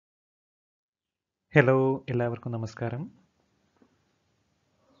Hello എല്ലാവർക്കും നമസ്കാരം.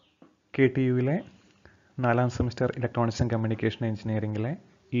 KTUവിലെ 4ാം semester electronics and communication എഞ്ചിനീയറിംഗിലെ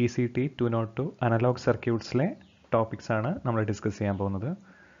ECT 202 analogue സർക്യൂട്ട്സിലെ ടോപ്പിക്സാണ് നമ്മൾ ഡിസ്കസ് ചെയ്യാൻ പോകുന്നത്.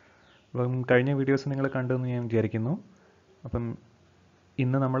 അപ്പം കഴിഞ്ഞ വീഡിയോസ് നിങ്ങൾ കണ്ടെന്ന് ഞാൻ വിചാരിക്കുന്നു. അപ്പം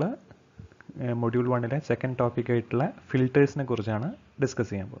ഇന്ന് നമ്മൾ മൊഡ്യൂൾ 1ലെ സെക്കൻഡ് ടോപ്പിക്കായിട്ടുള്ള ഫിൽറ്റേഴ്സിനെ കുറിച്ചാണ്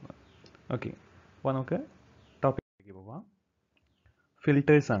ഡിസ്കസ് ചെയ്യാൻ പോകുന്നത്. ഓക്കെ, അപ്പോൾ നമുക്ക് ടോപ്പിക്കിലേക്ക് പോവാം.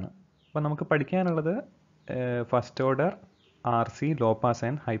 ഫിൽറ്റേഴ്സാണ്. അപ്പോൾ നമുക്ക് പഠിക്കാനുള്ളത് first order RC low pass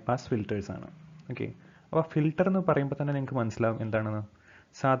and high pass ഫിൽറ്റേഴ്സാണ്. Okay, അപ്പോൾ ഫിൽറ്റർ എന്ന് പറയുമ്പോൾ തന്നെ നിങ്ങൾക്ക് മനസ്സിലാവും എന്താണെന്ന്.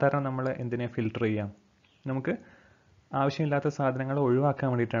 സാധാരണ നമ്മൾ എന്തിനെ ഫിൽറ്റർ ചെയ്യാം? നമുക്ക് ആവശ്യമില്ലാത്ത സാധനങ്ങൾ ഒഴിവാക്കാൻ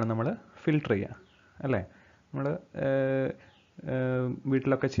വേണ്ടിയിട്ടാണ് നമ്മൾ ഫിൽറ്റർ ചെയ്യുക, അല്ലേ? നമ്മൾ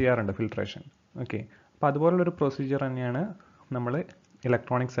വീട്ടിലൊക്കെ ചെയ്യാറുണ്ട് ഫിൽട്രേഷൻ. ഓക്കെ, അപ്പോൾ അതുപോലുള്ളൊരു പ്രൊസീജിയർ തന്നെയാണ് നമ്മൾ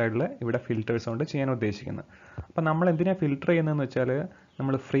ഇലക്ട്രോണിക് സൈഡിൽ ഇവിടെ ഫിൽറ്റേഴ്സ് കൊണ്ട് ചെയ്യാൻ ഉദ്ദേശിക്കുന്നത്. അപ്പോൾ നമ്മൾ എന്തിനാണ് ഫിൽറ്റർ ചെയ്യുന്നതെന്ന് വെച്ചാൽ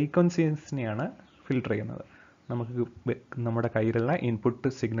നമ്മൾ ഫ്രീക്വൻസീസിനെയാണ് ഫിൽറ്റർ ചെയ്യുന്നത്. നമുക്ക് നമ്മുടെ കയ്യിലുള്ള ഇൻപുട്ട്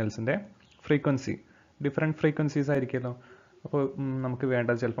സിഗ്നൽസിൻ്റെ ഫ്രീക്വൻസി ഡിഫറെൻറ്റ് ഫ്രീക്വൻസീസ് ആയിരിക്കുമല്ലോ. അപ്പോൾ നമുക്ക്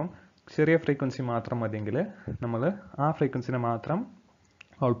വേണ്ടത് ചിലപ്പം ചെറിയ ഫ്രീക്വൻസി മാത്രം മതിയെങ്കിൽ നമ്മൾ ആ ഫ്രീക്വൻസിനെ മാത്രം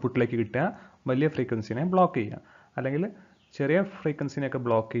ഔട്ട്പുട്ടിലേക്ക് കിട്ടുക, വലിയ ഫ്രീക്വൻസിനെ ബ്ലോക്ക് ചെയ്യുക. അല്ലെങ്കിൽ ചെറിയ ഫ്രീക്വൻസിനെയൊക്കെ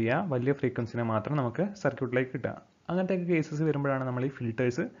ബ്ലോക്ക് ചെയ്യുക, വലിയ ഫ്രീക്വൻസിനെ മാത്രം നമുക്ക് സർക്യൂട്ടിലേക്ക് കിട്ടുക. അങ്ങനത്തെ കേസസ് വരുമ്പോഴാണ് നമ്മൾ ഈ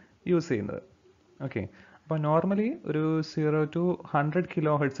ഫിൽറ്റേഴ്സ് യൂസ് ചെയ്യുന്നത്. ഓക്കെ, അപ്പോൾ നോർമലി ഒരു 0 to 100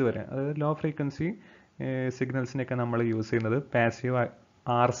 kHz വരെ, അതായത് ലോ ഫ്രീക്വൻസി സിഗ്നൽസിനൊക്കെ നമ്മൾ യൂസ് ചെയ്യുന്നത് പാസീവ്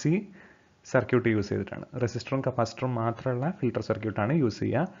RC സർക്യൂട്ട് യൂസ് ചെയ്തിട്ടാണ്. റെസിസ്റ്ററും കപ്പാസിറ്ററും മാത്രമുള്ള ഫിൽറ്റർ സർക്യൂട്ടാണ് യൂസ്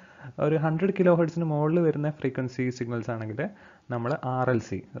ചെയ്യുക. ഒരു 100 kHz മുകളിൽ വരുന്ന ഫ്രീക്വൻസി സിഗ്നൽസ് ആണെങ്കിൽ നമ്മൾ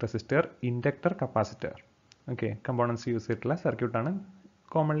RLC, resistor, inductor, capacitor, okay, components use ചെയ്തിട്ടുള്ള സർക്യൂട്ടാണ്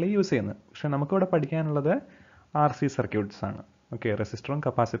കോമൺലി യൂസ് ചെയ്യുന്നത്. പക്ഷെ നമുക്കിവിടെ പഠിക്കാനുള്ളത് RC സർക്യൂട്ട്സ് ആണ്. ഓക്കെ, റെസിസ്റ്ററും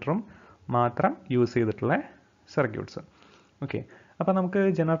കപ്പാസിറ്ററും മാത്രം യൂസ് ചെയ്തിട്ടുള്ള സർക്യൂട്ട്സ്. ഓക്കെ, അപ്പോൾ നമുക്ക്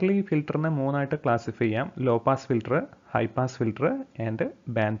ജനറലി ഫിൽറ്ററിനെ 3 ആയിട്ട് ക്ലാസിഫൈ ചെയ്യാം: low pass filter, high pass filter and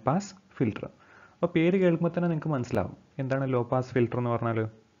band pass filter. അപ്പോൾ പേര് കേൾക്കുമ്പോൾ തന്നെ നിങ്ങൾക്ക് മനസ്സിലാവും എന്താണ് ലോ പാസ് ഫിൽറ്റർ എന്ന് പറഞ്ഞാൽ.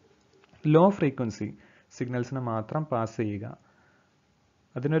 ലോ ഫ്രീക്വൻസി സിഗ്നൽസിനെ മാത്രം പാസ് ചെയ്യുക.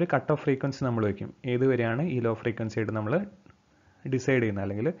 അതിനൊരു കട്ട് ഓഫ് ഫ്രീക്വൻസി നമ്മൾ വയ്ക്കും. ഏതുവരെയാണ് ഈ ലോ ഫ്രീക്വൻസി ആയിട്ട് നമ്മൾ ഡിസൈഡ് ചെയ്യുന്നത്,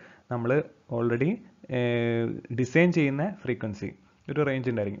 അല്ലെങ്കിൽ നമ്മൾ ഓൾറെഡി ഡിസൈൻ ചെയ്യുന്ന ഫ്രീക്വൻസി ഒരു റേഞ്ച്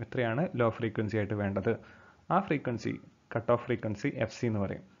ഉണ്ടായിരിക്കും. ഇത്രയാണ് ലോ ഫ്രീക്വൻസി ആയിട്ട് വേണ്ടത്. ആ frequency cut off frequency FC എന്ന്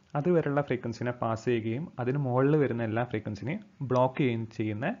പറയും. അതുവരെയുള്ള ഫ്രീക്വൻസിനെ പാസ് ചെയ്യുകയും അതിന് മുകളിൽ വരുന്ന എല്ലാ ഫ്രീക്വൻസിനെയും ബ്ലോക്ക് ചെയ്യുകയും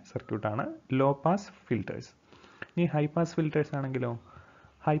ചെയ്യുന്ന സർക്യൂട്ടാണ് ലോ പാസ് ഫിൽറ്റേഴ്സ്. ഇനി ഹൈ പാസ് ഫിൽറ്റേഴ്സ് ആണെങ്കിലോ,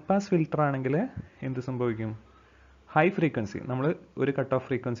 ഹൈ പാസ് ഫിൽറ്റർ ആണെങ്കിൽ എന്ത് സംഭവിക്കും? ഹൈ ഫ്രീക്വൻസി, നമ്മൾ ഒരു കട്ട് ഓഫ്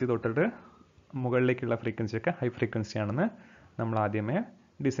ഫ്രീക്വൻസി തൊട്ടിട്ട് മുകളിലേക്കുള്ള ഫ്രീക്വൻസിയൊക്കെ ഹൈ ഫ്രീക്വൻസി ആണെന്ന് നമ്മൾ ആദ്യമേ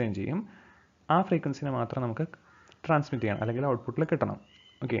ഡിസൈൻ ചെയ്യും. ആ ഫ്രീക്വൻസിനെ മാത്രം നമുക്ക് ട്രാൻസ്മിറ്റ് ചെയ്യണം, അല്ലെങ്കിൽ ഔട്ട്പുട്ടിൽ കിട്ടണം.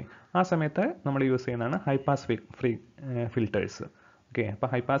 ഓക്കെ, ആ സമയത്ത് നമ്മൾ യൂസ് ചെയ്യുന്നതാണ് ഹൈ പാസ് ഫിൽറ്റേഴ്സ്. ഓക്കെ, അപ്പോൾ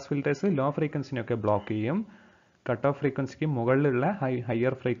high pass filters law ഫ്രീക്വൻസിനെയൊക്കെ block ചെയ്യും. കട്ട് ഓഫ് ഫ്രീക്വൻസിക്ക് മുകളിലുള്ള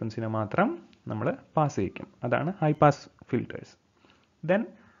ഹയർ ഫ്രീക്വൻസിനെ മാത്രം നമ്മൾ പാസ് ചെയ്യിക്കും. അതാണ് ഹൈ പാസ് ഫിൽറ്റേഴ്സ്. ദെൻ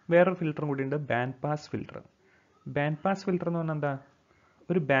വേറൊരു ഫിൽറ്ററും കൂടിയുണ്ട്, band pass filter. Band pass filter എന്ന് പറഞ്ഞാൽ എന്താ?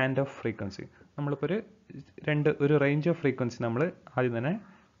 ഒരു ബാൻഡ് ഓഫ് ഫ്രീക്വൻസി. നമ്മളിപ്പോൾ ഒരു റേഞ്ച് ഓഫ് ഫ്രീക്വൻസി നമ്മൾ ആദ്യം തന്നെ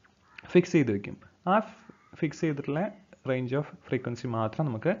ഫിക്സ് ചെയ്ത് വയ്ക്കും. ആ ഫിക്സ് ചെയ്തിട്ടുള്ള റേഞ്ച് ഓഫ് ഫ്രീക്വൻസി മാത്രം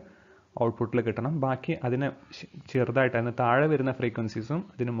നമുക്ക് ഔട്ട്പുട്ടിൽ കിട്ടണം. ബാക്കി അതിനെ ചെറുതായിട്ട് അതിന് താഴെ വരുന്ന ഫ്രീക്വൻസീസും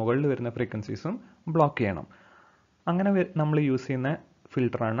അതിന് മുകളിൽ വരുന്ന ഫ്രീക്വൻസീസും ബ്ലോക്ക് ചെയ്യണം. അങ്ങനെ നമ്മൾ യൂസ് ചെയ്യുന്ന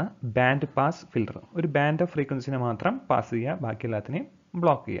ഫിൽറ്ററാണ് ബാൻഡ് പാസ് ഫിൽറ്റർ. ഒരു ബാൻഡ് ഓഫ് ഫ്രീക്വൻസിനെ മാത്രം പാസ് ചെയ്യുക, ബാക്കി എല്ലാത്തിനെയും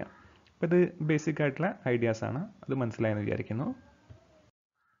ബ്ലോക്ക് ചെയ്യുക. അപ്പോൾ ഇത് ബേസിക് ആയിട്ടുള്ള ഐഡിയാസ് ആണ്. അത് മനസ്സിലായെന്ന് വിചാരിക്കുന്നു.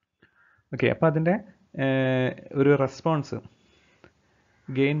 ഓക്കെ, അപ്പോൾ അതിൻ്റെ ഒരു response,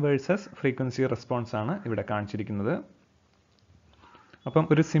 gain versus frequency response ആണ് ഇവിടെ കാണിച്ചിരിക്കുന്നത്. അപ്പം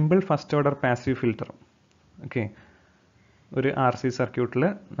ഒരു simple first order passive filter, okay, ഒരു RC സർക്യൂട്ടിൽ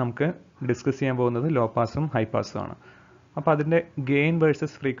നമുക്ക് ഡിസ്കസ് ചെയ്യാൻ പോകുന്നത് ലോ പാസും ഹൈ പാസും ആണ്. അപ്പോൾ അതിൻ്റെ ഗെയിൻ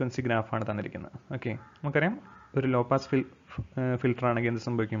വേഴ്സസ് ഫ്രീക്വൻസി ഗ്രാഫാണ് തന്നിരിക്കുന്നത്. ഓക്കെ, നമുക്കറിയാം ഒരു ലോ പാസ് ഫിൽറ്റർ ആണെങ്കിൽ എന്ത്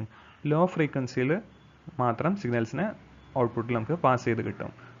സംഭവിക്കും? ലോ ഫ്രീക്വൻസിയിൽ മാത്രം സിഗ്നൽസിനെ ഔട്ട്പുട്ടിൽ നമുക്ക് പാസ് ചെയ്ത്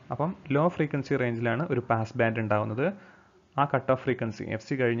കിട്ടും. അപ്പം ലോ ഫ്രീക്വൻസി റേഞ്ചിലാണ് ഒരു പാസ് ബാൻഡ് ഉണ്ടാവുന്നത്. ആ കട്ട് ഓഫ് ഫ്രീക്വൻസി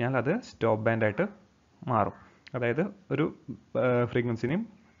FC കഴിഞ്ഞാൽ അത് സ്റ്റോപ്പ് ബാൻഡായിട്ട് മാറും. അതായത് ഒരു ഫ്രീക്വൻസിനെയും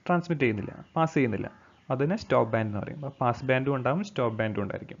ട്രാൻസ്മിറ്റ് ചെയ്യുന്നില്ല, പാസ് ചെയ്യുന്നില്ല. അതിനെ സ്റ്റോപ്പ് ബാൻഡ് എന്ന് പറയും. അപ്പോൾ പാസ് ബാൻഡും ഉണ്ടാവും, സ്റ്റോപ്പ് ബാൻഡും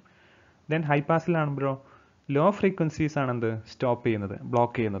ഉണ്ടായിരിക്കും. Then high പാസിലാണെങ്കിലോ law frequencies ആണെന്ത് stop ചെയ്യുന്നത്,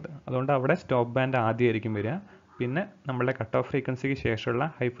 ബ്ലോക്ക് ചെയ്യുന്നത്. അതുകൊണ്ട് അവിടെ സ്റ്റോപ്പ് ബാൻഡ് ആദ്യമായിരിക്കും വരിക. പിന്നെ നമ്മളുടെ കട്ട് ഓഫ് ഫ്രീക്വൻസിക്ക് ശേഷമുള്ള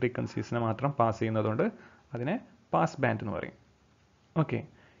ഹൈ ഫ്രീക്വൻസീസിനെ മാത്രം പാസ് ചെയ്യുന്നതുകൊണ്ട് അതിനെ പാസ് ബാൻഡ് എന്ന് പറയും. ഓക്കെ,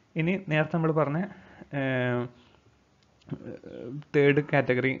 ഇനി നേരത്തെ നമ്മൾ പറഞ്ഞ തേർഡ്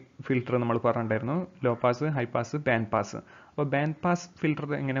കാറ്റഗറി ഫിൽറ്റർ നമ്മൾ പറഞ്ഞിട്ടുണ്ടായിരുന്നു, low pass, high pass, band pass. അപ്പോൾ ബാൻഡ് പാസ് ഫിൽറ്റർ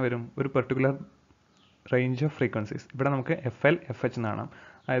എങ്ങനെ വരും? ഒരു പെർട്ടിക്കുലർ റേഞ്ച് ഓഫ് ഫ്രീക്വൻസീസ്. ഇവിടെ നമുക്ക് FL, FH എന്നാണ്.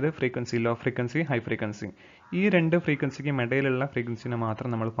 അതായത് frequency, low frequency, high frequency. ഈ രണ്ട് ഫ്രീക്വൻസിക്കും ഇടയിലുള്ള ഫ്രീക്വൻസിനെ മാത്രം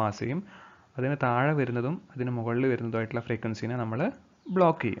നമ്മൾ പാസ് ചെയ്യും. അതിന് താഴെ വരുന്നതും അതിന് മുകളിൽ വരുന്നതുമായിട്ടുള്ള ഫ്രീക്വൻസിനെ നമ്മൾ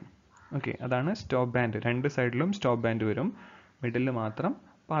ബ്ലോക്ക് ചെയ്യും. ഓക്കെ, അതാണ് സ്റ്റോപ്പ് ബാൻഡ്. രണ്ട് സൈഡിലും സ്റ്റോപ്പ് ബാൻഡ് വരും, മിഡിൽ മാത്രം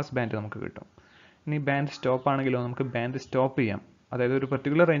പാസ് ബാൻഡ് നമുക്ക് കിട്ടും. ഇനി ബാൻഡ് സ്റ്റോപ്പ് ആണെങ്കിലോ നമുക്ക് ബാൻഡ് സ്റ്റോപ്പ് ചെയ്യാം. അതായത് ഒരു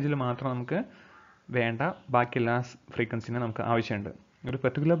പെർട്ടിക്കുലർ റേഞ്ചിൽ മാത്രം നമുക്ക് വേണ്ട, ബാക്കി എല്ലാ ഫ്രീക്വൻസിനെ നമുക്ക് ആവശ്യമുണ്ട്. ഒരു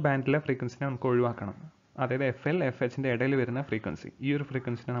പെർട്ടിക്കുലർ ബാൻഡിലെ ഫ്രീക്വൻസിനെ നമുക്ക് ഒഴിവാക്കണം. അതായത് FL, FHൻ്റെ ഇടയിൽ വരുന്ന ഫ്രീക്വൻസി, ഈ ഒരു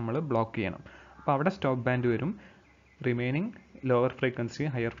ഫ്രീക്വൻസിനെ നമ്മൾ ബ്ലോക്ക് ചെയ്യണം. അപ്പോൾ അവിടെ സ്റ്റോപ്പ് ബാൻഡ് വരും. Remaining lower frequency,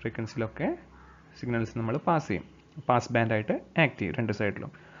 higher ഫ്രീക്വൻസിയിലൊക്കെ signals നമ്മൾ പാസ് ചെയ്യും, പാസ് ബാൻഡായിട്ട് ആക്ട് ചെയ്യും രണ്ട്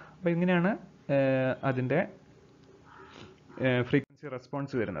സൈഡിലും. അപ്പോൾ ഇങ്ങനെയാണ് അതിൻ്റെ ഫ്രീക്വൻസി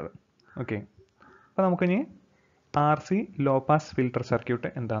റെസ്പോൺസ് വരുന്നത്. ഓക്കെ, അപ്പോൾ നമുക്കിനി RC low pass filter circuit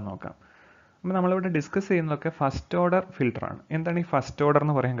എന്താണെന്ന് നോക്കാം. അപ്പോൾ നമ്മളിവിടെ ഡിസ്കസ് ചെയ്യുന്നതൊക്കെ ഫസ്റ്റ് ഓർഡർ ഫിൽട്ടറാണ്. എന്താണ് ഈ ഫസ്റ്റ് ഓർഡർ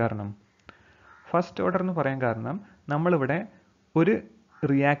എന്ന് പറയാൻ കാരണം? ഫസ്റ്റ് ഓർഡർ എന്ന് പറയാൻ കാരണം നമ്മളിവിടെ ഒരു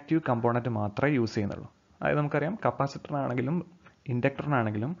റിയാക്റ്റീവ് കമ്പോണൻറ്റ് മാത്രമേ യൂസ് ചെയ്യുന്നുള്ളൂ. അതായത് നമുക്കറിയാം കപ്പാസിറ്ററിനാണെങ്കിലും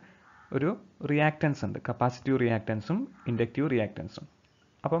ഇൻഡക്ടറിനാണെങ്കിലും ഒരു റിയാക്റ്റൻസ് ഉണ്ട്, കപ്പാസിറ്റീവ് റിയാക്റ്റൻസും ഇൻഡക്റ്റീവ് റിയാക്റ്റൻസും.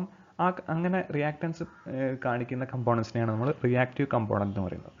 അപ്പം അങ്ങനെ റിയാക്റ്റൻസ് കാണിക്കുന്ന കമ്പോണൻസിനെയാണ് നമ്മൾ റിയാക്റ്റീവ് കമ്പോണൻറ്റ് എന്ന്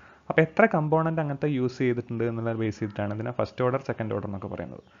പറയുന്നത്. അപ്പോൾ എത്ര കമ്പോണൻറ്റ് അങ്ങനത്തെ യൂസ് ചെയ്തിട്ടുണ്ട് എന്നുള്ള ബേസ് ചെയ്തിട്ടാണ് ഇതിനെ ഫസ്റ്റ് ഓർഡർ, സെക്കൻഡ് ഓർഡർ എന്നൊക്കെ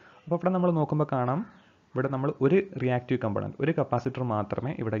പറയുന്നത്. അപ്പോൾ ഇവിടെ നമ്മൾ നോക്കുമ്പോൾ കാണാം, ഇവിടെ നമ്മൾ ഒരു റിയാക്റ്റീവ് കമ്പോണൻറ്റ്, ഒരു കപ്പാസിറ്റർ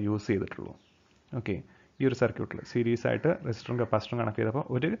മാത്രമേ ഇവിടെ യൂസ് ചെയ്തിട്ടുള്ളൂ. ഓക്കെ, ഈ ഒരു സർക്യൂട്ടിൽ സീരീസ് ആയിട്ട് റെസിസ്റ്ററും കപ്പാസിറ്ററും കണക്ട് ചെയ്തപ്പോൾ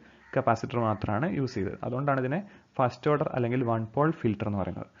ഒരു കപ്പാസിറ്റർ മാത്രമാണ് യൂസ് ചെയ്തത്. അതുകൊണ്ടാണ് ഇതിനെ ഫസ്റ്റ് ഓർഡർ അല്ലെങ്കിൽ വൺ പോൾ ഫിൽട്ടർ എന്ന്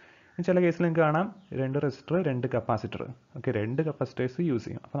പറയുന്നത്. ചില കേസിൽ നിങ്ങൾക്ക് കാണാം രണ്ട് റെസിസ്റ്റർ, രണ്ട് കപ്പാസിറ്റർ, ഓക്കെ, രണ്ട് കപ്പാസിറ്റേഴ്സ് യൂസ്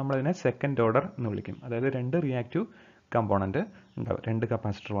ചെയ്യും. അപ്പോൾ നമ്മളതിനെ സെക്കൻഡ് ഓർഡർ എന്ന് വിളിക്കും. അതായത് രണ്ട് റിയാക്റ്റീവ് കമ്പോണൻറ്റ് ഉണ്ടാവും, രണ്ട്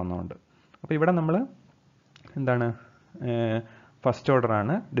കപ്പാസിറ്റർ വന്നുകൊണ്ട്. അപ്പോൾ ഇവിടെ നമ്മൾ എന്താണ് ഫസ്റ്റ്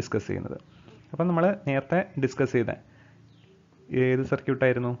ഓർഡറാണ് ഡിസ്കസ് ചെയ്യുന്നത്. അപ്പം നമ്മൾ നേരത്തെ ഡിസ്കസ് ചെയ്ത ഏത്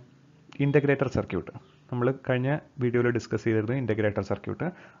സർക്യൂട്ടായിരുന്നു? Integrator circuit. നമ്മൾ കഴിഞ്ഞ വീഡിയോയിൽ ഡിസ്കസ് ചെയ്തിരുന്നത് ഇൻ്റഗ്രേറ്റർ സർക്യൂട്ട്.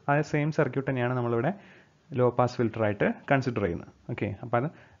 ആ സെയിം സർക്യൂട്ട് തന്നെയാണ് നമ്മളിവിടെ ലോ പാസ് ഫിൽട്ടറായിട്ട് കൺസിഡർ ചെയ്യുന്നത്. ഓക്കെ, അപ്പോൾ അത്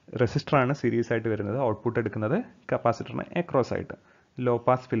റെസിസ്റ്ററാണ് സീരീസ് ആയിട്ട് വരുന്നത്, ഔട്ട്പുട്ട് എടുക്കുന്നത് കപ്പാസിറ്ററിന് അക്രോസ് ആയിട്ട്. Low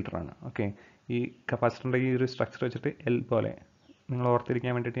pass ഫിൽട്ടറാണ്. ഓക്കെ, ഈ കപ്പാസിറ്ററിൻ്റെ ഈ ഒരു സ്ട്രക്ചർ വെച്ചിട്ട് L പോലെ നിങ്ങൾ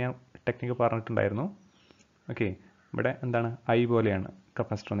ഓർത്തിരിക്കാൻ വേണ്ടിയിട്ട് ഞാൻ ടെക്നിക്ക് പറഞ്ഞിട്ടുണ്ടായിരുന്നു. ഓക്കെ, ഇവിടെ എന്താണ് I പോലെയാണ്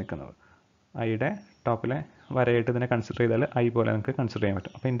കപ്പാസിറ്റർ നിൽക്കുന്നത്. ഐയുടെ ടോപ്പിലെ വരയായിട്ട് ഇതിനെ കൺസിഡർ ചെയ്താൽ I പോലെ നമുക്ക് കൺസിഡർ ചെയ്യാൻ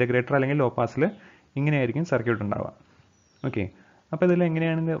പറ്റും. അപ്പോൾ ഇൻ്റഗ്രേറ്റർ അല്ലെങ്കിൽ ലോ പാസിൽ ഇങ്ങനെയായിരിക്കും സർക്യൂട്ട് ഉണ്ടാവുക. ഓക്കെ, അപ്പോൾ ഇതിൽ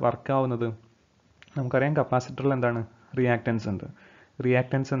എങ്ങനെയാണ് ഇത് വർക്ക് ആവുന്നത്? നമുക്കറിയാം കപ്പാസിറ്ററിൽ എന്താണ് റിയാക്റ്റൻസ് ഉണ്ട്.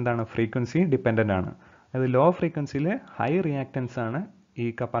 റിയാക്റ്റൻസ് എന്താണ്? ഫ്രീക്വൻസി ഡിപ്പെൻഡൻ്റ് ആണ്. അത് ലോ ഫ്രീക്വൻസിയിൽ ഹൈ റിയാക്റ്റൻസ് ആണ് ഈ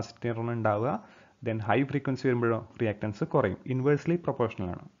കപ്പാസിറ്ററിന് ഉണ്ടാവുക. ദെൻ ഹൈ ഫ്രീക്വൻസി വരുമ്പോഴോ റിയാക്റ്റൻസ് കുറയും, ഇൻവേഴ്സ്ലി പ്രൊപ്പോർഷണൽ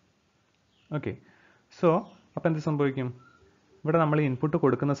ആണ്. ഓക്കെ, സോ അപ്പോൾ എന്ത് സംഭവിക്കും? ഇവിടെ നമ്മൾ ഇൻപുട്ട്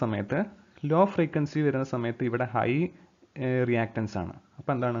കൊടുക്കുന്ന സമയത്ത് ലോ ഫ്രീക്വൻസി വരുന്ന സമയത്ത് ഇവിടെ ഹൈ റിയാക്റ്റൻസ് ആണ്.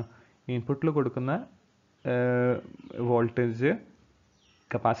 അപ്പോൾ എന്താണ് ഇൻപുട്ടിൽ കൊടുക്കുന്ന വോൾട്ടേജ്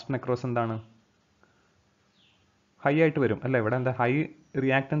കപ്പാസിറ്ററിന് അക്രോസ് എന്താണ് ഹൈ ആയിട്ട് വരും അല്ലേ? ഇവിടെ എന്താ ഹൈ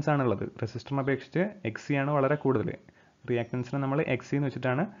റിയാക്റ്റൻസ് ആണുള്ളത്. റെസിസ്റ്ററിനെ അപേക്ഷിച്ച് XC ആണ് വളരെ കൂടുതൽ. റിയാക്റ്റൻസിനെ നമ്മൾ XC എന്ന്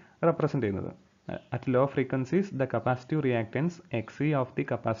വെച്ചിട്ടാണ് റെപ്രസെൻറ്റ് ചെയ്യുന്നത്. At low frequencies the capacitive reactance XC of the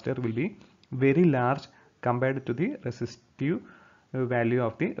capacitor will be very large compared to the resistive value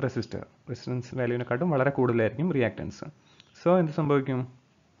of the resistor. Resistance വാല്യൂവിനെക്കാട്ടും വളരെ കൂടുതലായിരിക്കും റിയാക്റ്റൻസ്. സോ എന്ത് സംഭവിക്കും?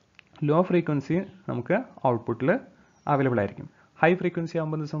 ലോ ഫ്രീക്വൻസി നമുക്ക് ഔട്ട്പുട്ടിൽ അവൈലബിൾ ആയിരിക്കും. ഹൈ ഫ്രീക്വൻസി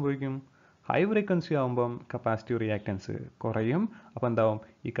ആകുമ്പോൾ എന്ത് സംഭവിക്കും? ഹൈ ഫ്രീക്വൻസി ആകുമ്പം കപ്പാസിറ്റീവ് റിയാക്റ്റൻസ് കുറയും. അപ്പോൾ എന്താവും?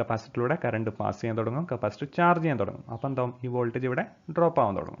 ഈ കപ്പാസിറ്ററിലൂടെ കറണ്ട് പാസ് ചെയ്യാൻ തുടങ്ങും, കപ്പാസിറ്റർ ചാർജ് ചെയ്യാൻ തുടങ്ങും. അപ്പോൾ എന്താവും? ഈ വോൾട്ടേജ് ഇവിടെ ഡ്രോപ്പ്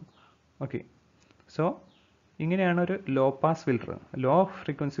ആവാൻ തുടങ്ങും. ഓക്കെ, സോ ഇങ്ങനെയാണ് ഒരു low pass filter. Low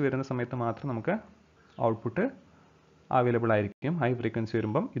frequency വരുന്ന സമയത്ത് മാത്രം നമുക്ക് ഔട്ട്പുട്ട് അവൈലബിൾ ആയിരിക്കും. ഹൈ ഫ്രീക്വൻസി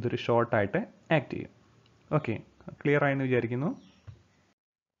വരുമ്പം ഇതൊരു ഷോർട്ടായിട്ട് ആക്ട് ചെയ്യും. ഓക്കെ, ക്ലിയർ ആയെന്ന് വിചാരിക്കുന്നു.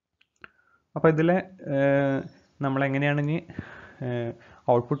 അപ്പോൾ ഇതിൽ നമ്മളെങ്ങനെയാണ് ഇനി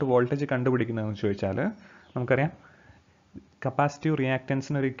ഔട്ട്പുട്ട് വോൾട്ടേജ് കണ്ടുപിടിക്കുന്നതെന്ന് ചോദിച്ചാൽ നമുക്കറിയാം കപ്പാസിറ്റീവ്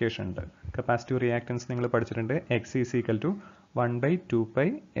റിയാക്റ്റൻസിന് ഒരു ഇക്വേഷൻ ഉണ്ട്. കപ്പാസിറ്റീവ് റിയാക്റ്റൻസ് നിങ്ങൾ പഠിച്ചിട്ടുണ്ട്. XC =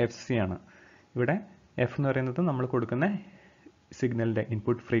 1/2πfc ആണ്. ഇവിടെ F എന്ന് പറയുന്നത് നമ്മൾ കൊടുക്കുന്ന സിഗ്നലിൻ്റെ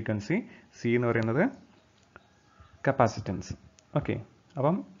ഇൻപുട്ട് ഫ്രീക്വൻസി, C എന്ന് പറയുന്നത് കപ്പാസിറ്റൻസ്. ഓക്കെ,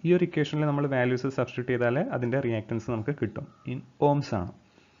 അപ്പം ഈ ഒരു ഇക്വേഷനിൽ നമ്മൾ വാല്യൂസ് സബ്സ്റ്റിറ്റ്യൂട്ട് ചെയ്താൽ അതിൻ്റെ റിയാക്റ്റൻസ് നമുക്ക് കിട്ടും. ഇൻ ഓംസ് ആണ്.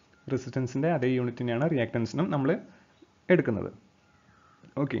 റെസിസ്റ്റൻസിൻ്റെ അതേ യൂണിറ്റിനെയാണ് റിയാക്റ്റൻസിനും നമ്മൾ എടുക്കുന്നത്.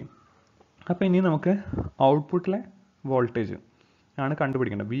 ഓക്കെ, അപ്പോൾ ഇനി നമുക്ക് ഔട്ട്പുട്ടിലെ വോൾട്ടേജ് ആണ്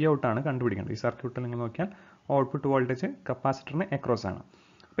കണ്ടുപിടിക്കേണ്ടത്. Vout ആണ് കണ്ടുപിടിക്കേണ്ടത്. ഈ സർക്യൂട്ടിൽ നിങ്ങൾ നോക്കിയാൽ ഔട്ട്പുട്ട് വോൾട്ടേജ് കപ്പാസിറ്ററിന് അക്രോസ് ആണ്.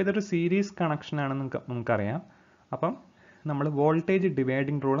 അപ്പോൾ ഇതൊരു സീരീസ് കണക്ഷൻ ആണെന്ന് നമുക്കറിയാം. അപ്പം നമ്മൾ വോൾട്ടേജ്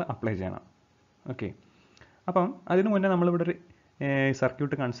ഡിവൈഡിങ് റൂൾ അപ്ലൈ ചെയ്യണം. ഓക്കെ, അപ്പം അതിനു മുന്നേ നമ്മളിവിടെ ഒരു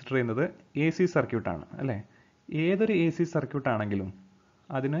സർക്യൂട്ട് കൺസിഡർ ചെയ്യുന്നത് AC സർക്യൂട്ടാണ് അല്ലേ? ഏതൊരു AC സർക്യൂട്ടാണെങ്കിലും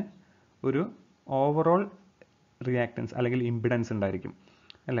അതിന് ഒരു ഓവറോൾ റിയാക്റ്റൻസ് അല്ലെങ്കിൽ ഇമ്പിഡൻസ് ഉണ്ടായിരിക്കും.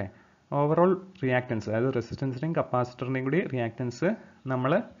 അല്ലേ? ഓവറോൾ റിയാക്റ്റൻസ്, അതായത് റെസിസ്റ്റൻസിൻ്റെയും കപ്പാസിറ്ററിൻ്റെയും കൂടി റിയാക്റ്റൻസ്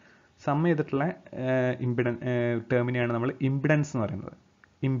നമ്മൾ സം ചെയ്തിട്ടുള്ള ടേമിനെയാണ് നമ്മൾ ഇമ്പിഡൻസ് എന്ന് പറയുന്നത്.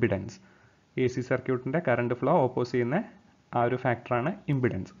 Impedance, A C സർക്യൂട്ടിൻ്റെ current flow oppose ചെയ്യുന്ന ആ ഒരു ഫാക്ടറാണ്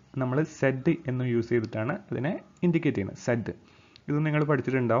ഇമ്പിഡൻസ്. നമ്മൾ സെഡ് എന്ന് യൂസ് ചെയ്തിട്ടാണ് ഇതിനെ ഇൻഡിക്കേറ്റ് ചെയ്യുന്നത്. സെഡ് ഇത് നിങ്ങൾ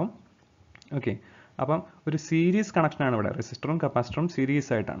പഠിച്ചിട്ടുണ്ടാവും. ഓക്കെ, അപ്പം ഒരു സീരീസ് കണക്ഷനാണ് ഇവിടെ, റെസിസ്റ്ററും കപ്പാസിറ്ററും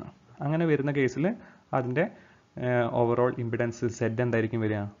സീരീസ് ആയിട്ടാണ്. അങ്ങനെ വരുന്ന കേസിൽ അതിൻ്റെ ഓവറോൾ ഇമ്പിഡൻസ് സെഡ് എന്തായിരിക്കും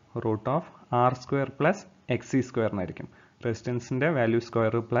വരിക? √R² പ്ലസ് XC² എന്നായിരിക്കും. റെസിസ്റ്റൻസിൻ്റെ value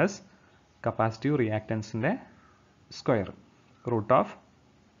square plus capacitive റിയാക്റ്റൻസിൻ്റെ square, root of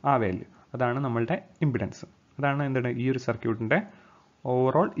ആ വാല്യൂ. അതാണ് നമ്മളുടെ ഇമ്പിഡൻസ്. അതാണ് എന്താണ് ഈ ഒരു സർക്യൂട്ടിൻ്റെ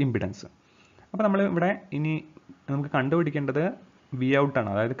ഓവറോൾ ഇമ്പിഡൻസ്. അപ്പോൾ നമ്മൾ ഇവിടെ ഇനി നമുക്ക് കണ്ടുപിടിക്കേണ്ടത് വി ഔട്ട് ആണ്,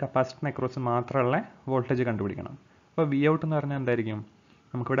 അതായത് കപ്പാസിറ്ററിന് അക്രോസ് മാത്രമുള്ള വോൾട്ടേജ് കണ്ടുപിടിക്കണം. അപ്പോൾ വി ഔട്ട് എന്ന് പറഞ്ഞാൽ എന്തായിരിക്കും?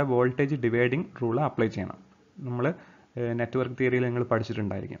 നമുക്കിവിടെ വോൾട്ടേജ് ഡിവൈഡിങ് റൂൾ അപ്ലൈ ചെയ്യണം. നമ്മൾ നെറ്റ്വർക്ക് തിയറിയിൽ നിങ്ങൾ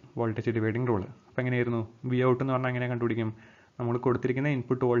പഠിച്ചിട്ടുണ്ടായിരിക്കും വോൾട്ടേജ് ഡിവൈഡിങ് റൂൾ. അപ്പോൾ എങ്ങനെയായിരുന്നു വി ഔട്ട് എന്ന് പറഞ്ഞാൽ എങ്ങനെ കണ്ടുപിടിക്കും? നമ്മൾ കൊടുത്തിരിക്കുന്ന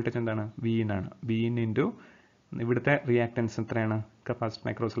ഇൻപുട്ട് വോൾട്ടേജ് എന്താണ്? വി ഇൻ ആണ്. വി ഇൻ ഇൻറ്റു ഇവിടുത്തെ റിയാക്റ്റൻസ് എത്രയാണ്?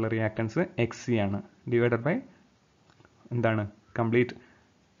 കപ്പാസിറ്ററിന് അക്രോസുള്ള റിയാക്റ്റൻസ് XC ആണ്, ഡിവൈഡഡ് ബൈ എന്താണ്? Complete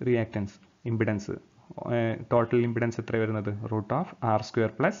reactance impedance, total impedance എത്ര വരുന്നത്?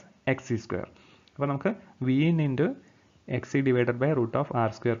 √R² plus XC². അപ്പോൾ നമുക്ക് V in into XC divided by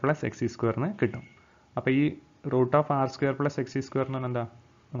 √R² plus XC² എന്ന് കിട്ടും. അപ്പോൾ ഈ √R² പ്ലസ് XC² എന്ന് പറഞ്ഞാൽ എന്താ?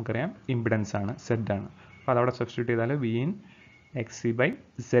 നമുക്കറിയാം ഇമ്പിഡൻസ് ആണ്, സെഡ് ആണ്. അപ്പോൾ അതവിടെ സബ്സ്റ്റിറ്റ്യൂട്ട് ചെയ്താൽ V in XC by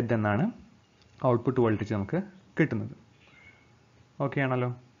Z എന്നാണ് ഔട്ട്പുട്ട് വോൾട്ടേജ് നമുക്ക് കിട്ടുന്നത്. ഓക്കെ ആണല്ലോ?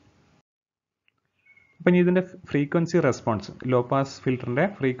 അപ്പം ഇനി ഇതിൻ്റെ frequency response, low pass ഫിൽറ്ററിൻ്റെ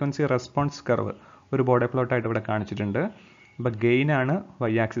frequency response curve ഒരു ബോർഡർ പ്ലോട്ടായിട്ട് ഇവിടെ കാണിച്ചിട്ടുണ്ട്. അപ്പോൾ ഗെയിൻ ആണ്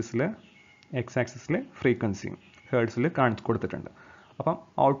Y ആക്സിസിൽ, X ആക്സിസിൽ ഫ്രീക്വൻസി ഹേർട്സിൽ കൊടുത്തിട്ടുണ്ട്. അപ്പം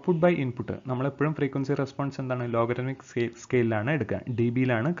ഔട്ട്പുട്ട് ബൈ ഇൻപുട്ട് നമ്മളെപ്പോഴും ഫ്രീക്വൻസി റെസ്പോൺസ് എന്താണ്? ലോഗരിതമിക് സ്കെയിലാണ് എടുക്കുക,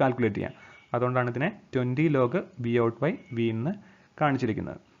 dBയിലാണ് കാൽക്കുലേറ്റ് ചെയ്യുക. അതുകൊണ്ടാണ് ഇതിനെ 20 log V out by V എന്ന്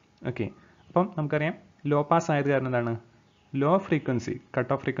കാണിച്ചിരിക്കുന്നത്. ഓക്കെ, അപ്പം നമുക്കറിയാം ലോ പാസ് ആയത് കാരണം എന്താണ്? Low frequency,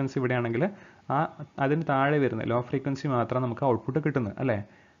 cut off frequency ഇവിടെയാണെങ്കിൽ അതിന് താഴെ വരുന്ന ലോ ഫ്രീക്വൻസി മാത്രം നമുക്ക് ഔട്ട്പുട്ട് കിട്ടുന്നത്, അല്ലേ?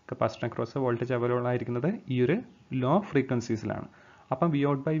 കപ്പാസിറ്റർ അക്രോസ് വോൾട്ടേജ് അവൈലബിൾ ആയിരിക്കുന്നത് ഈ ഒരു ലോ ഫ്രീക്വൻസീസിലാണ്. അപ്പം വി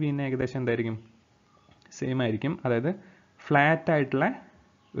ഔട്ട് ബൈ വിന് ഏകദേശം എന്തായിരിക്കും? സെയിം ആയിരിക്കും, അതായത് ഫ്ലാറ്റ് ആയിട്ടുള്ള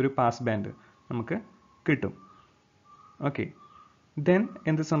ഒരു പാസ് ബാൻഡ് നമുക്ക് കിട്ടും. ഓക്കെ, ദെൻ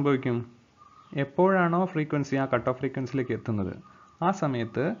എന്ത് സംഭവിക്കും? എപ്പോഴാണോ ഫ്രീക്വൻസി ആ കട്ട് ഓഫ് ഫ്രീക്വൻസിയിലേക്ക് എത്തുന്നത് ആ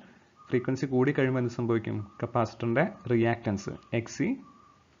സമയത്ത് ഫ്രീക്വൻസി കൂടി കഴിയുമ്പോൾ എന്ത് സംഭവിക്കും? കപ്പാസിറ്ററിൻ്റെ റിയാക്റ്റൻസ് XC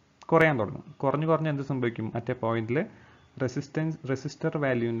കുറയാൻ തുടങ്ങും. കുറഞ്ഞ് എന്ത് സംഭവിക്കും? മറ്റേ പോയിന്റിൽ റെസിസ്റ്റർ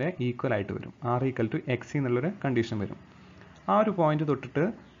വാല്യൂവിൻ്റെ ഈക്വൽ ആയിട്ട് വരും, R = XC എന്നുള്ളൊരു കണ്ടീഷൻ വരും. ആ ഒരു പോയിന്റ് തൊട്ടിട്ട്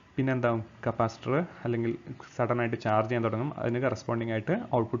പിന്നെ എന്താവും? കപ്പാസിറ്റർ അല്ലെങ്കിൽ സഡനായിട്ട് ചാർജ് ചെയ്യാൻ തുടങ്ങും. അതിന് കറസ്പോണ്ടിങ് ആയിട്ട്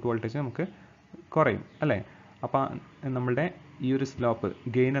ഔട്ട്പുട്ട് വോൾട്ടേജ് നമുക്ക് കുറയും, അല്ലേ? അപ്പോൾ നമ്മളുടെ ഈ ഒരു സ്ലോപ്പ്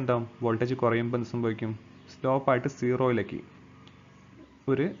ഗെയിൻ എന്താവും? വോൾട്ടേജ് കുറയുമ്പോൾ എന്ത് സംഭവിക്കും? സ്ലോപ്പായിട്ട് 0യിലേക്ക്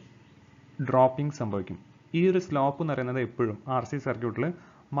ഒരു ഡ്രോപ്പിംഗ് സംഭവിക്കും. ഈ ഒരു സ്ലോപ്പ് എന്ന് പറയുന്നത് എപ്പോഴും RC സർക്യൂട്ടിൽ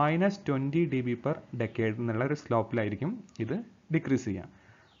 -20 dB/decade എന്നുള്ള ഒരു സ്ലോപ്പിലായിരിക്കും ഇത് ഡിക്രീസ് ചെയ്യുക.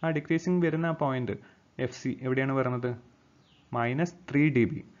 ആ ഡിക്രീസിങ് വരുന്ന പോയിന്റ് FC എവിടെയാണ് വരുന്നത്? -3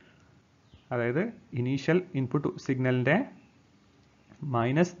 dB. അതായത് ഇനീഷ്യൽ ഇൻപുട്ട് സിഗ്നലിൻ്റെ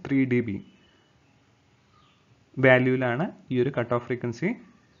 -3 dB വാല്യൂവിലാണ് ഈ ഒരു കട്ട് ഓഫ് ഫ്രീക്വൻസി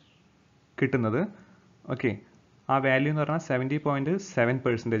കിട്ടുന്നത്. ഓക്കെ, ആ വാല്യൂ എന്ന് പറഞ്ഞാൽ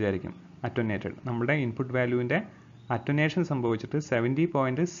 70.7% ആയിരിക്കും അറ്റോനേറ്റഡ്. നമ്മുടെ ഇൻപുട്ട് വാല്യൂവിൻ്റെ അറ്റോനേഷൻ സംഭവിച്ചിട്ട്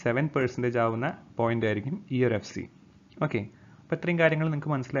 70.7% ആവുന്ന പോയിന്റ് ആയിരിക്കും ഈ ഒരു FC. ഓക്കെ, അപ്പോൾ ഇത്രയും കാര്യങ്ങൾ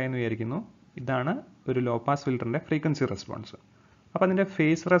നിങ്ങൾക്ക് മനസ്സിലായെന്ന് വിചാരിക്കുന്നു. ഇതാണ് ഒരു ലോ പാസ് ഫിൽറ്ററിൻ്റെ ഫ്രീക്വൻസി റെസ്പോൺസ്. അപ്പോൾ അതിൻ്റെ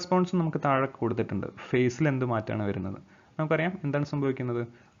ഫേസ് റെസ്പോൺസ് നമുക്ക് താഴെ കൊടുത്തിട്ടുണ്ട്. ഫേസിൽ എന്ത് മാറ്റമാണ് വരുന്നത്? നമുക്കറിയാം എന്താണ് സംഭവിക്കുന്നത്?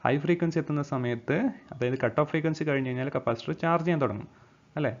 ഹൈ ഫ്രീക്വൻസി എത്തുന്ന സമയത്ത്, അതായത് കട്ട് ഓഫ് ഫ്രീക്വൻസി കഴിഞ്ഞ് കഴിഞ്ഞാൽ കപ്പാസിറ്റർ ചാർജ് ചെയ്യാൻ തുടങ്ങും,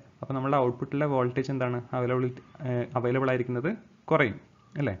 അല്ലേ? അപ്പോൾ നമ്മുടെ ഔട്ട്പുട്ടിലെ വോൾട്ടേജ് എന്താണ്? അവൈലബിൾ ആയിരിക്കുന്നത് കുറയും,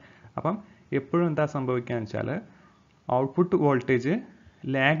 അല്ലേ? അപ്പം എപ്പോഴും എന്താ സംഭവിക്കുകയെന്ന് വെച്ചാൽ ഔട്ട്പുട്ട് വോൾട്ടേജ്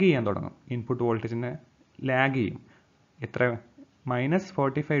ലാഗ് ചെയ്യാൻ തുടങ്ങും. ഇൻപുട്ട് വോൾട്ടേജിനെ ലാഗ് ചെയ്യും. എത്ര?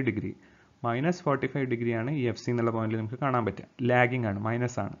 -45 ഡിഗ്രി. -45 ഡിഗ്രിയാണ് ഈ FC എന്നുള്ള പോയിന്റിൽ നമുക്ക് കാണാൻ പറ്റുക. ലാഗിങ് ആണ്,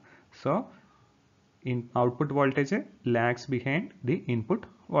 മൈനസ് ആണ്. So output voltage lags behind the input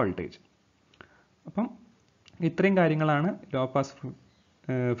voltage. അപ്പം ഇത്രയും കാര്യങ്ങളാണ് ലോ പാസ്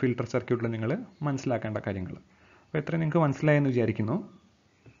ഫിൽട്ടർ സർക്യൂട്ടിൽ നിങ്ങൾ മനസ്സിലാക്കേണ്ട കാര്യങ്ങൾ. അപ്പോൾ ഇത്രയും നിങ്ങൾക്ക് മനസ്സിലായെന്ന് വിചാരിക്കുന്നു.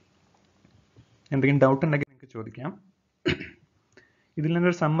 എന്തെങ്കിലും ഡൗട്ട് ഉണ്ടെങ്കിൽ നിങ്ങൾക്ക് ചോദിക്കാം. ഇതിൽ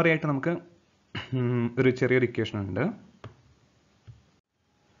നിന്നൊരു സമ്മറി ആയിട്ട് നമുക്ക് ഒരു ചെറിയൊരു ഇക്വേഷൻ ഉണ്ട്.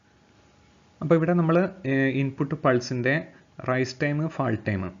 അപ്പോൾ ഇവിടെ നമ്മൾ input പൾസിൻ്റെ rice time, fall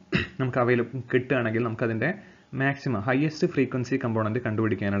time നമുക്ക് അവൈലബിൾ കിട്ടുകയാണെങ്കിൽ നമുക്കതിൻ്റെ maximum highest frequency component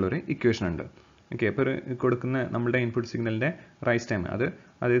കണ്ടുപിടിക്കാനുള്ളൊരു equation ഉണ്ട്. ഓക്കെ, അപ്പോൾ കൊടുക്കുന്ന നമ്മുടെ ഇൻപുട്ട് സിഗ്നലിൻ്റെ റൈസ് ടൈം അത്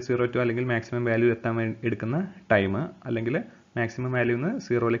 0 to അല്ലെങ്കിൽ മാക്സിമം വാല്യൂ എത്താൻ എടുക്കുന്ന ടൈം, അല്ലെങ്കിൽ മാക്സിമം വാല്യൂന്ന്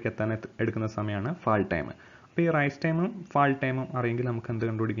 0ലേക്ക് എത്താൻ എടുക്കുന്ന സമയമാണ് ഫാൾ ടൈം. അപ്പോൾ ഈ റൈസ് ടൈമും ഫാൾ ടൈമും അറിയെങ്കിൽ നമുക്ക് എന്ത്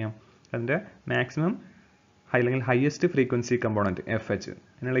കണ്ടുപിടിക്കാം? അതിൻ്റെ മാക്സിമം അല്ലെങ്കിൽ ഹയസ്റ്റ് ഫ്രീക്വൻസി കമ്പോണൻറ്റ് FH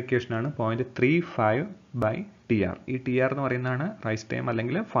അതിനുള്ള ഇക്വേഷനാണ് 0.35/TR. ഈ TR എന്ന് പറയുന്നതാണ് റൈസ് ടൈം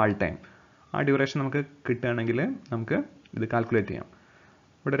അല്ലെങ്കിൽ ഫാൾ ടൈം. ആ ഡ്യൂറേഷൻ നമുക്ക് കിട്ടുകയാണെങ്കിൽ നമുക്ക് ഇത് കാൽക്കുലേറ്റ് ചെയ്യാം.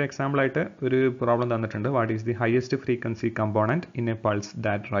 ഇവിടെ ഒരു എക്സാമ്പിളായിട്ട് ഒരു പ്രോബ്ലം തന്നിട്ടുണ്ട്. What is the highest frequency component in A pulse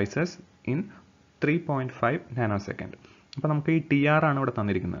that rises in 3.5 nanosecond. അപ്പോൾ നമുക്ക് ഈ TR ആണ് ഇവിടെ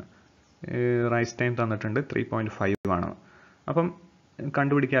തന്നിരിക്കുന്നത്. റൈസ് ടൈം തന്നിട്ടുണ്ട് 3.5 ആണ്. അപ്പം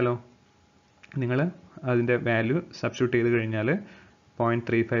കണ്ടുപിടിക്കാമല്ലോ. നിങ്ങൾ അതിൻ്റെ വാല്യൂ സബ്സ്റ്റിറ്റ്യൂട്ട് ചെയ്ത് കഴിഞ്ഞാൽ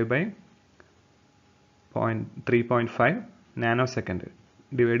 0.35 നാനോസെക്കൻഡ്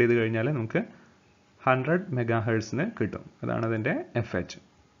ഡിവൈഡ് ചെയ്ത് കഴിഞ്ഞാൽ നമുക്ക് 100 മെഗാഹെർട്സിന് കിട്ടും. അതാണ് അതിൻ്റെ FH.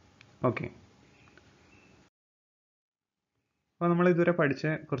 ഓക്കെ, അപ്പോൾ നമ്മൾ ഇതുവരെ പഠിച്ച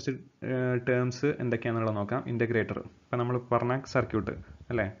കുറച്ച് ടേംസ് എന്തൊക്കെയാണെന്നുള്ളത് നോക്കാം. ഇൻ്റഗ്രേറ്റർ, ഇപ്പോൾ നമ്മൾ പറഞ്ഞ സർക്യൂട്ട്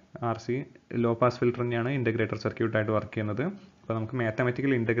അല്ലേ, RC ലോ പാസ് ഫിൽറ്റർ തന്നെയാണ് ഇൻ്റഗ്രേറ്റർ സർക്യൂട്ടായിട്ട് വർക്ക് ചെയ്യുന്നത്. അപ്പോൾ നമുക്ക്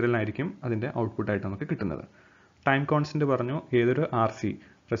മാത്തമാറ്റിക്കൽ ഇൻ്റഗ്രലായിരിക്കും അതിൻ്റെ ഔട്ട്പുട്ടായിട്ട് നമുക്ക് കിട്ടുന്നത്. ടൈം കോൺസ്റ്റൻറ്റ് പറഞ്ഞു. ഏതൊരു RC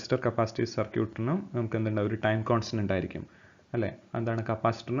റെസിസ്റ്റർ കപ്പാസിറ്റീവ് സർക്യൂട്ടിനും നമുക്ക് എന്തുണ്ടാവും? ഒരു ടൈം കോൺസ്റ്റൻറ്റ് ഉണ്ടായിരിക്കും അല്ലേ. എന്താണ്?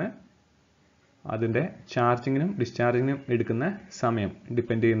 കപ്പാസിറ്ററിന് അതിൻ്റെ ചാർജിങ്ങിനും ഡിസ്ചാർജിങ്ങിനും എടുക്കുന്ന സമയം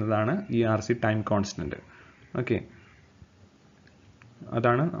ഡിപ്പെൻഡ് ചെയ്യുന്നതാണ് ഈ RC ടൈം കോൺസ്റ്റൻറ്റ്. ഓക്കെ,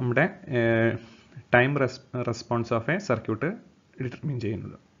 അതാണ് നമ്മുടെ time response of A circuit determine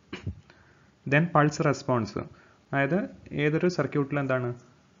ചെയ്യുന്നത്. ദെൻ പൾസ് റെസ്പോൺസ്, അതായത് ഏതൊരു സർക്യൂട്ടിൽ എന്താണ്?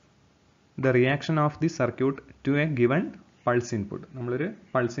 The reaction of the circuit to A given pulse input. നമ്മളൊരു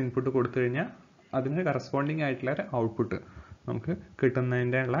പൾസ് ഇൻപുട്ട് കൊടുത്തു കഴിഞ്ഞാൽ അതിന് കറസ്പോണ്ടിങ് ആയിട്ടുള്ള ഒരു ഔട്ട്പുട്ട് നമുക്ക്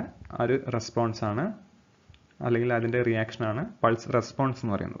കിട്ടുന്നതിൻ്റെ ഉള്ള ഒരു റെസ്പോൺസാണ് അല്ലെങ്കിൽ അതിൻ്റെ റിയാക്ഷനാണ് പൾസ് റെസ്പോൺസ്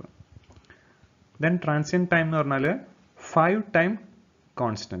എന്ന് പറയുന്നത്. ദെൻ ട്രാൻസിയൻറ്റ് ടൈം എന്ന് പറഞ്ഞാൽ 5 ടൈം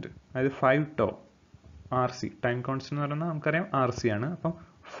കോൺസ്റ്റൻറ്റ്, അതായത് 5 ടോ RC ടൈം കോൺസ്റ്റൻറ്റ് എന്ന് പറഞ്ഞാൽ നമുക്കറിയാം RC ആണ്. അപ്പം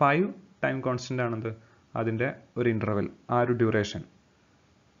 5 ടൈം കോൺസ്റ്റൻ്റ് ആണത് അതിൻ്റെ ഒരു ഇൻ്റർവെൽ, ആ ഒരു ഡ്യൂറേഷൻ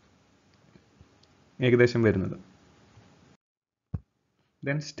ഏകദേശം വരുന്നത്.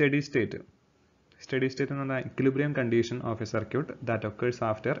 Then steady state. Steady state എന്ന് പറഞ്ഞാൽ equilibrium condition of A circuit that occurs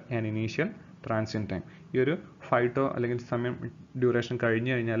after an initial transient time. ഈ ഒരു 5 ടോ അല്ലെങ്കിൽ സമയം ഡ്യൂറേഷൻ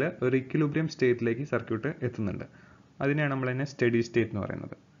കഴിഞ്ഞു കഴിഞ്ഞാൽ ഒരു ഇക്വിലിബ്രിയം സ്റ്റേറ്റിലേക്ക് സർക്യൂട്ട് എത്തുന്നുണ്ട്. അതിനെയാണ് നമ്മൾ തന്നെ സ്റ്റഡി സ്റ്റേറ്റ് എന്ന്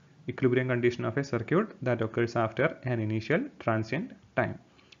പറയുന്നത്. Equilibrium condition of A circuit that occurs after an initial transient time.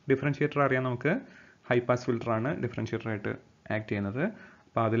 Differentiator അറിയാം നമുക്ക്. ഹൈ പാസ് ഫിൽറ്റർ ആണ് ഡിഫറൻഷിയേറ്റർ ആയിട്ട് ആക്ട് ചെയ്യുന്നത്.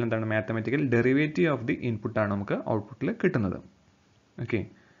 അപ്പോൾ അതിലെന്താണ്? മാത്തമാറ്റിക്കൽ ഡെറിവേറ്റീവ് ഓഫ് ദി ഇൻപുട്ടാണ് നമുക്ക് ഔട്ട്പുട്ടിൽ കിട്ടുന്നത്. ഓക്കെ,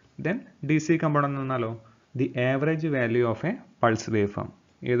 ദെൻ DC കമ്പോണൻ്റ് എന്ന് പറഞ്ഞാലോ the average value of A pulse wave form.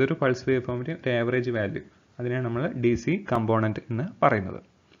 ഏതൊരു പൾസ് വേവ് ഫോമിൻ്റെ ഒരു ആവറേജ് വാല്യൂ, അതിനെയാണ് നമ്മൾ DC കമ്പോണൻ്റ് എന്ന് പറയുന്നത്.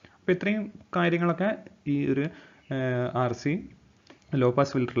 അപ്പോൾ ഇത്രയും കാര്യങ്ങളൊക്കെ ഈ ഒരു RC ലോ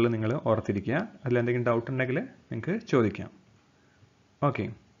പാസ് ഫിൽറ്ററിൽ നിങ്ങൾ ഓർത്തിരിക്കുക. അതിലെന്തെങ്കിലും ഡൗട്ട് ഉണ്ടെങ്കിൽ നിങ്ങൾക്ക് ചോദിക്കാം. Okay,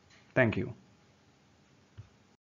 thank you.